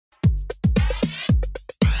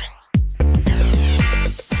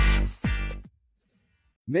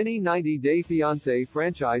Many 90 Day Fiancé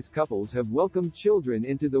franchise couples have welcomed children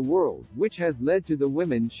into the world, which has led to the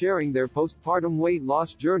women sharing their postpartum weight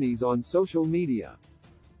loss journeys on social media.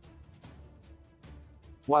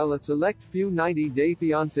 While a select few 90 Day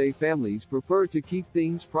Fiancé families prefer to keep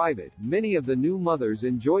things private, many of the new mothers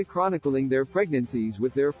enjoy chronicling their pregnancies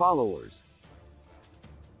with their followers.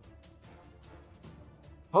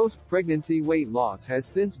 Post-pregnancy weight loss has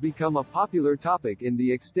since become a popular topic in the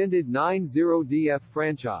extended 90DF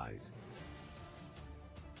franchise.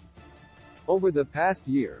 Over the past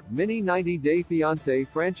year, many 90 Day Fiancé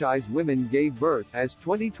franchise women gave birth, as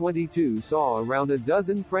 2022 saw around a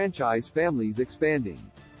dozen franchise families expanding.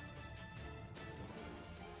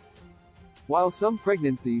 While some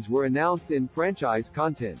pregnancies were announced in franchise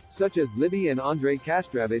content, such as Libby and Andre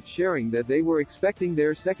Kastravich sharing that they were expecting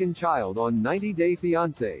their second child on 90 Day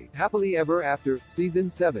Fiancé, Happily Ever After,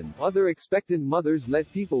 Season 7, other expectant mothers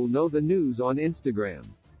let people know the news on Instagram.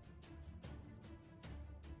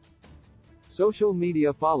 Social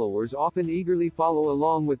media followers often eagerly follow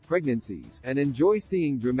along with pregnancies, and enjoy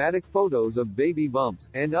seeing dramatic photos of baby bumps,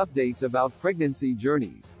 and updates about pregnancy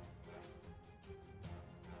journeys.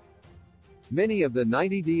 Many of the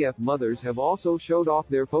 90DF mothers have also showed off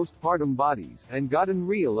their postpartum bodies, and gotten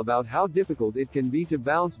real about how difficult it can be to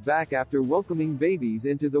bounce back after welcoming babies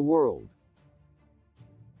into the world.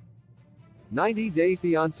 90 Day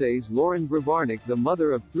Fiancé's Lauren Gravarnik, the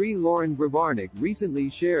mother of 3, Lauren Gravarnik, recently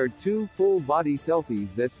shared 2 full-body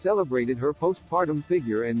selfies that celebrated her postpartum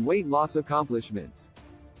figure and weight loss accomplishments.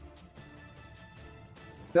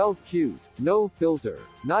 "Felt cute. No filter.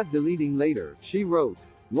 Not deleting later," she wrote.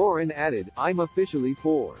 Lauren added, "I'm officially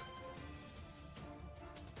 5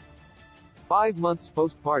 months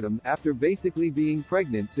postpartum, after basically being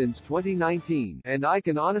pregnant since 2019, and I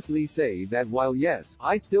can honestly say that while yes,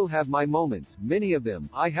 I still have my moments, many of them,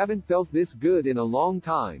 I haven't felt this good in a long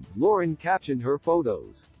time," Lauren captioned her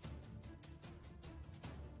photos.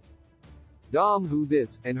 Dom Who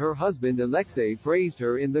This, and her husband Alexei praised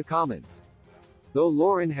her in the comments. Though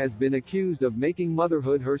Lauren has been accused of making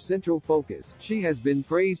motherhood her central focus, she has been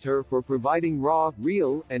praised her for providing raw,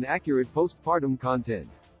 real, and accurate postpartum content.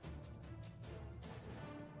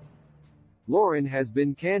 Lauren has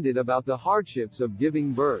been candid about the hardships of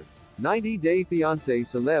giving birth. 90 Day Fiancé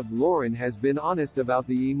celeb Lauren has been honest about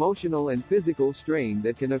the emotional and physical strain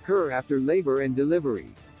that can occur after labor and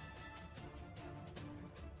delivery.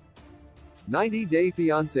 90 Day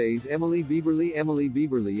Fiancé's Emily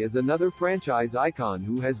Bieberly is another franchise icon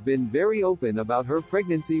who has been very open about her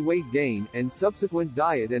pregnancy weight gain, and subsequent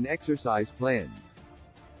diet and exercise plans.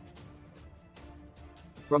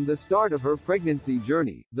 From the start of her pregnancy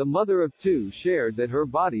journey, the mother of 2 shared that her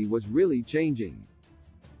body was really changing.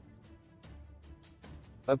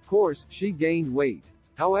 Of course, she gained weight.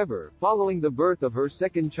 However, following the birth of her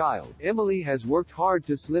second child, Emily has worked hard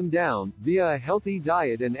to slim down, via a healthy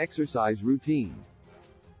diet and exercise routine.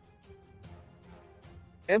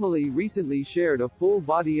 Emily recently shared a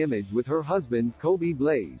full-body image with her husband, Kobe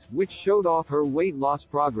Blaze, which showed off her weight loss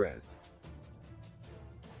progress.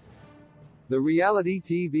 The reality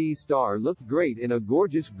TV star looked great in a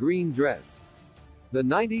gorgeous green dress. The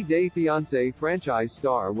 90 Day Fiancé franchise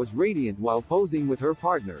star was radiant while posing with her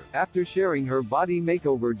partner, after sharing her body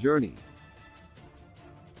makeover journey.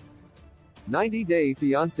 90 Day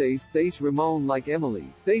Fiancé's Thaís Ramon. Like Emily,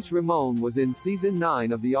 Thaís Ramon was in Season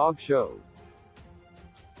 9 of The Og Show.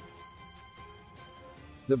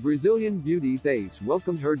 The Brazilian beauty Thaís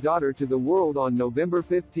welcomed her daughter to the world on November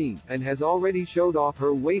 15, and has already showed off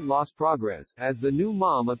her weight loss progress, as the new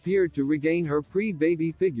mom appeared to regain her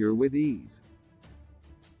pre-baby figure with ease.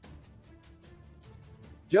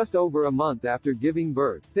 Just over a month after giving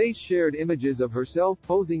birth, Thaís shared images of herself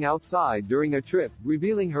posing outside during a trip,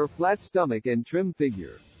 revealing her flat stomach and trim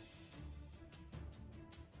figure.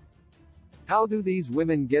 "How do these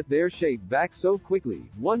women get their shape back so quickly?"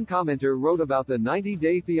 one commenter wrote about the 90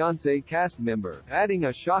 Day Fiancé cast member, adding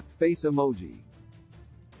a shocked face emoji.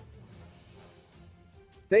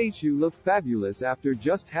 "Thaís, you look fabulous after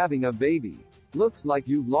just having a baby. Looks like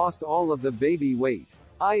you've lost all of the baby weight.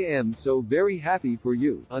 I am so very happy for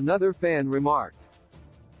you," another fan remarked.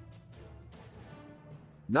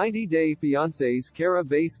 90 Day Fiancé's Cara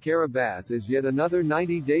Bass is yet another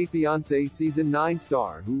 90 Day Fiancé Season 9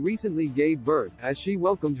 star who recently gave birth, as she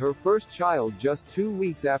welcomed her first child just 2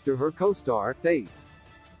 weeks after her co-star, Thaís.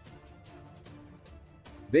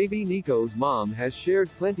 Baby Nico's mom has shared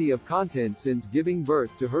plenty of content since giving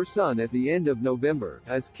birth to her son at the end of November,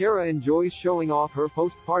 as Cara enjoys showing off her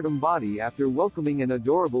postpartum body after welcoming an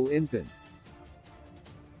adorable infant.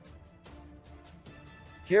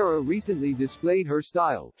 Cara recently displayed her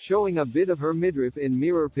style, showing a bit of her midriff in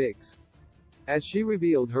mirror pics. As she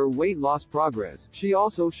revealed her weight loss progress, she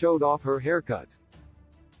also showed off her haircut.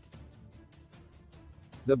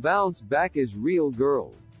 "The bounce back is real,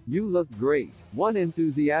 girl. You look great," one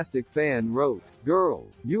enthusiastic fan wrote. "Girl,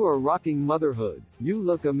 you are rocking motherhood. You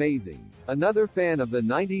look amazing." Another fan of the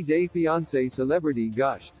 90 Day Fiancé celebrity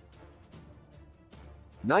gushed.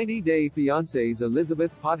 90 Day Fiancé's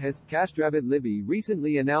Elizabeth Potthast Castravet Libby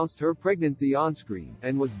recently announced her pregnancy on-screen,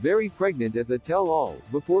 and was very pregnant at the tell-all,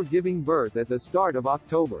 before giving birth at the start of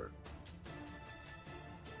October.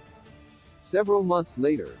 Several months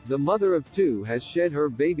later, the mother of two has shed her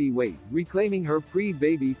baby weight, reclaiming her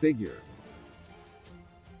pre-baby figure.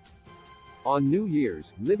 On New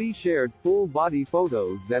Year's, Libby shared full-body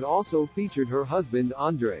photos that also featured her husband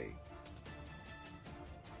Andre.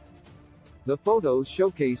 The photos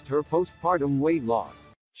showcased her postpartum weight loss.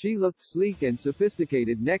 She looked sleek and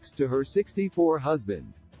sophisticated next to her 64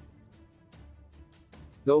 husband.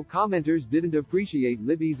 Though commenters didn't appreciate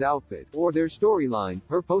Libby's outfit, or their storyline,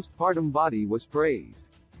 her postpartum body was praised.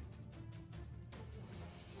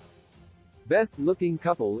 Best looking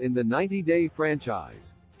couple in the 90 Day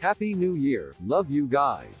franchise. Happy New Year, love you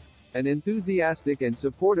guys. An enthusiastic and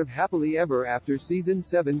supportive happily ever after Season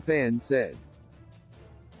 7 fan said.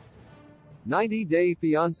 90 Day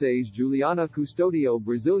Fiancé's Juliana Custodio.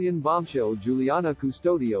 Brazilian bombshell Juliana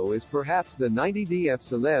Custodio is perhaps the 90DF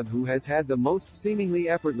celeb who has had the most seemingly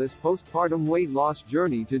effortless postpartum weight loss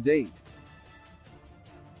journey to date.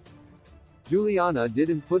 Juliana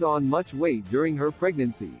didn't put on much weight during her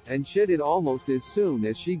pregnancy, and shed it almost as soon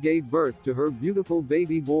as she gave birth to her beautiful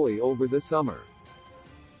baby boy over the summer.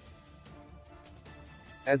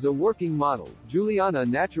 As a working model, Juliana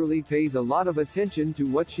naturally pays a lot of attention to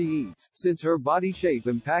what she eats, since her body shape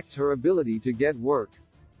impacts her ability to get work.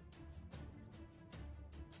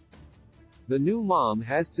 The new mom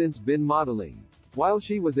has since been modeling. While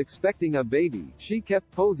she was expecting a baby, she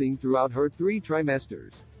kept posing throughout her 3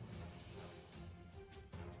 trimesters.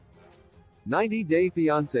 90 Day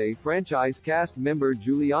Fiancé franchise cast member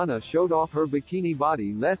Juliana showed off her bikini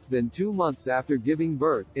body less than 2 months after giving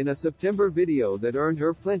birth, in a September video that earned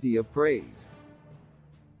her plenty of praise.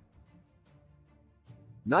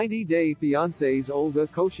 90 Day Fiancé's Olga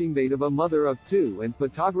Koshinbaitova, mother of 2, and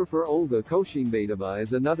photographer Olga Koshinbaitova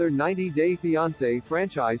is another 90 Day Fiancé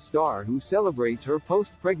franchise star who celebrates her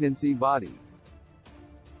post-pregnancy body.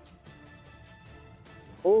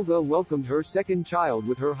 Olga welcomed her second child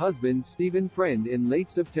with her husband Stephen Friend in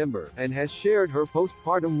late September, and has shared her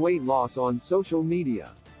postpartum weight loss on social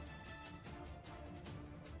media.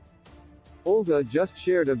 Olga just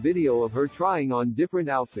shared a video of her trying on different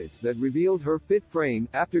outfits that revealed her fit frame,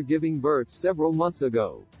 after giving birth several months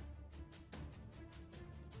ago.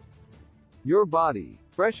 "Your body.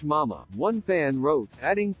 Fresh mama," one fan wrote,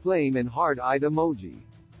 adding flame and heart-eyed emoji.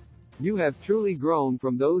 "You have truly grown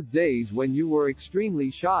from those days when you were extremely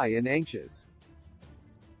shy and anxious."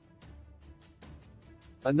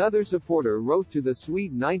 Another supporter wrote to the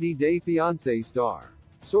sweet 90 Day Fiancé star.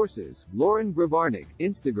 Sources: Lauren Grabarnik,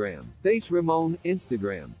 Instagram; Thace Ramon,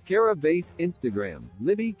 Instagram; Cara Base, Instagram;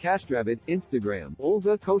 Libby Castravet, Instagram;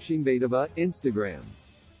 Olga Koshinbaitova, Instagram.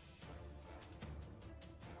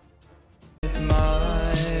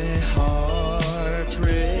 My heart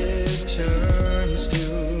returns to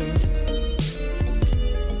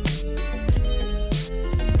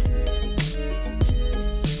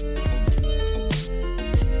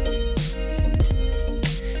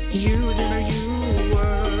you, dinner, you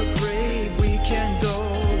were